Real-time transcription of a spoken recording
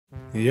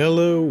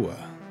Yellow.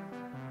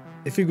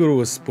 If you go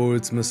to a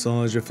sports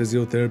massage or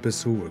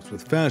physiotherapist who works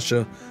with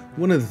fascia,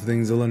 one of the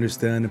things they'll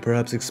understand and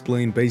perhaps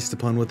explain based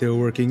upon what they're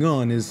working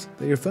on is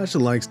that your fascia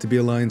likes to be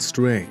aligned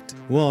straight.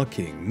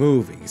 Walking,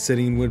 moving,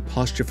 sitting in weird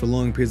posture for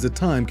long periods of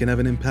time can have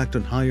an impact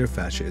on how your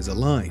fascia is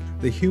aligned.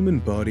 The human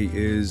body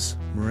is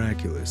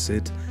miraculous.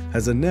 It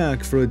has a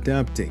knack for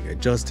adapting,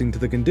 adjusting to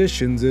the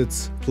conditions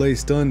it's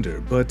placed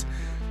under, but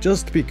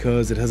just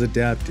because it has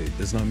adapted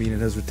does not mean it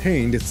has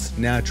retained its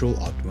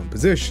natural optimum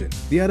position.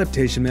 The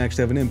adaptation may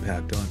actually have an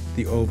impact on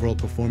the overall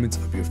performance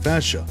of your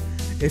fascia.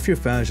 If your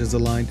fascia is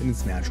aligned in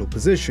its natural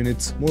position,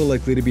 it's more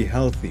likely to be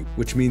healthy,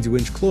 which means you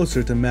inch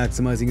closer to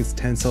maximizing its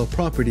tensile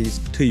properties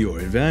to your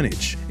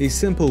advantage. A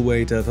simple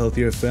way to have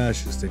healthier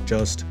fascia is to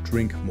just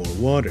drink more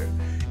water.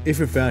 If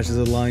your fascia is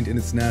aligned in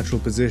its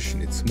natural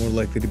position, it's more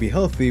likely to be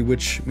healthy,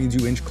 which means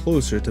you inch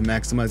closer to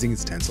maximizing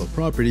its tensile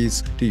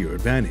properties to your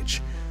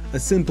advantage. A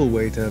simple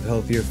way to have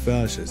healthier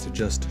fascia is to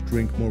just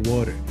drink more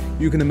water.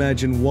 You can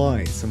imagine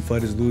why some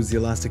fighters lose the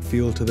elastic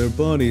feel to their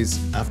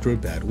bodies after a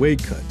bad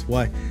weight cut.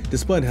 Why,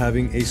 despite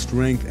having a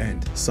strength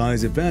and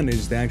size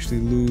advantage, they actually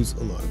lose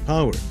a lot of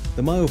power.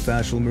 The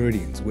myofascial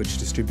meridians, which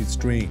distribute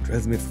strain,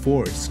 transmit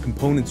force,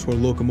 components to our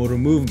locomotor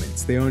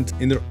movements, they aren't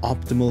in their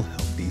optimal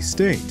healthy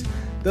state.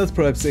 That's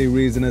perhaps a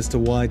reason as to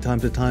why time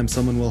to time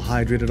someone well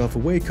hydrated off a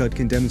weight cut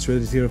can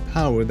demonstrate a tier of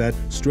power that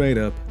straight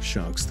up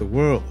shocks the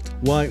world.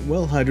 Why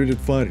well hydrated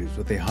fighters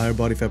with a higher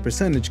body fat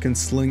percentage can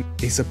sling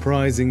a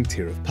surprising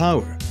tier of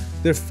power.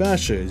 Their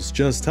fascia is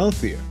just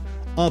healthier,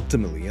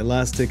 optimally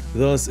elastic,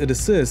 thus it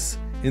assists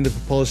in the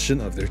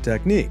propulsion of their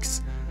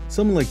techniques.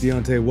 Someone like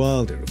Deontay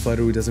Wilder, a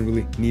fighter who doesn't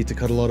really need to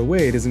cut a lot of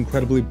weight, is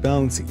incredibly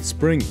bouncy,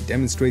 springy,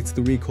 demonstrates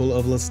the recoil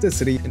of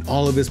elasticity in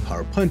all of his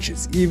power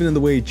punches, even in the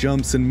way he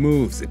jumps and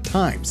moves. At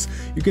times,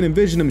 you can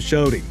envision him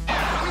shouting,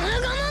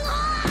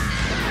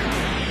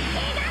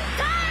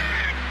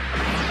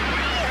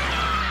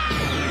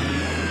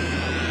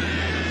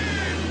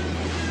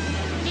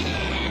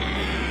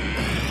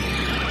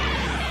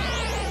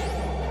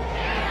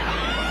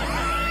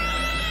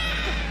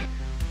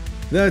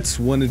 That's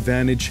one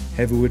advantage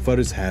heavyweight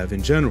fighters have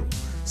in general.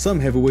 Some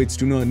heavyweights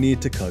do not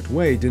need to cut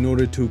weight in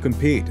order to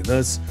compete.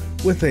 Thus,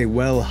 with a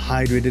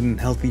well-hydrated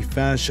and healthy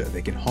fascia,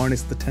 they can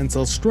harness the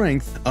tensile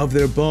strength of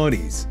their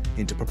bodies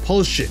into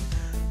propulsion,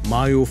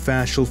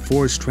 myofascial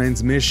force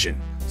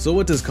transmission. So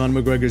what does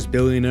Conor McGregor's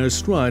Billionaire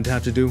Strut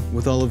have to do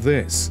with all of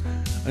this?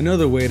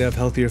 Another way to have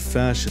healthier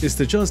fascia is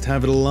to just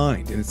have it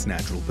aligned in its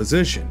natural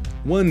position.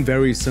 One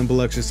very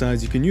simple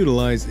exercise you can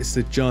utilize is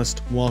to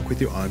just walk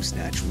with your arms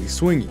naturally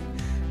swinging.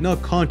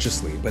 Not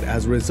consciously, but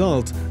as a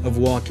result of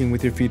walking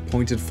with your feet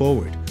pointed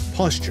forward,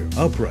 posture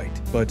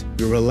upright, but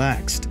you're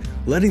relaxed,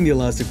 letting the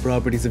elastic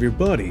properties of your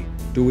body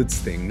do its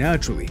thing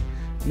naturally.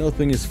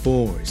 Nothing is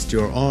forced.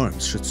 Your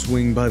arms should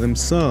swing by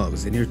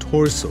themselves and your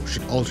torso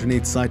should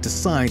alternate side to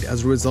side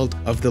as a result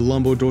of the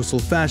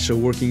lumbodorsal fascia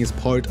working as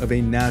part of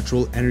a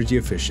natural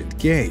energy-efficient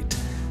gait.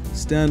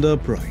 Stand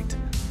upright.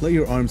 Let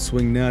your arms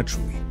swing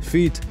naturally,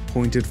 feet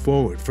pointed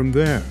forward. From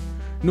there,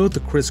 note the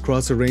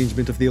crisscross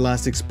arrangement of the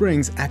elastic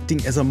springs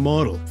acting as a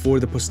model for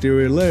the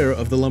posterior layer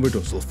of the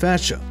lumbodorsal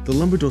fascia. The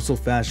lumbodorsal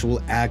fascia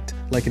will act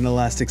like an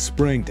elastic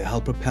spring to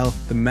help propel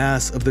the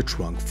mass of the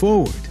trunk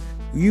forward.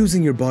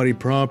 Using your body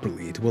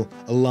properly, it will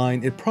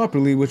align it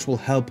properly, which will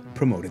help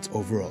promote its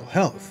overall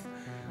health.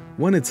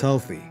 When it's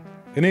healthy,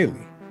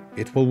 innately,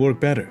 it will work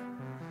better.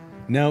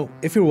 Now,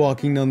 if you're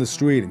walking down the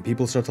street and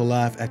people start to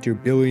laugh at your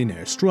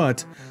billionaire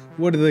strut,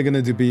 what are they going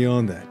to do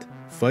beyond that?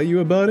 Fight you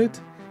about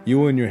it?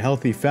 You and your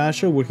healthy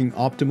fascia working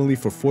optimally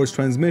for force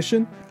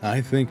transmission? I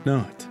think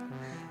not.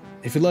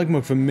 If you'd like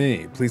more from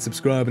me, please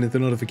subscribe and hit the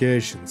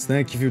notifications.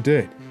 Thank you if you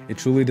did. It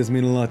truly does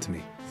mean a lot to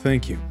me.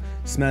 Thank you.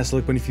 Smash the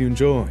like button if you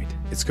enjoyed.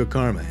 It's Cook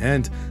Karma,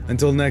 and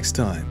until next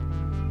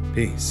time,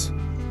 peace.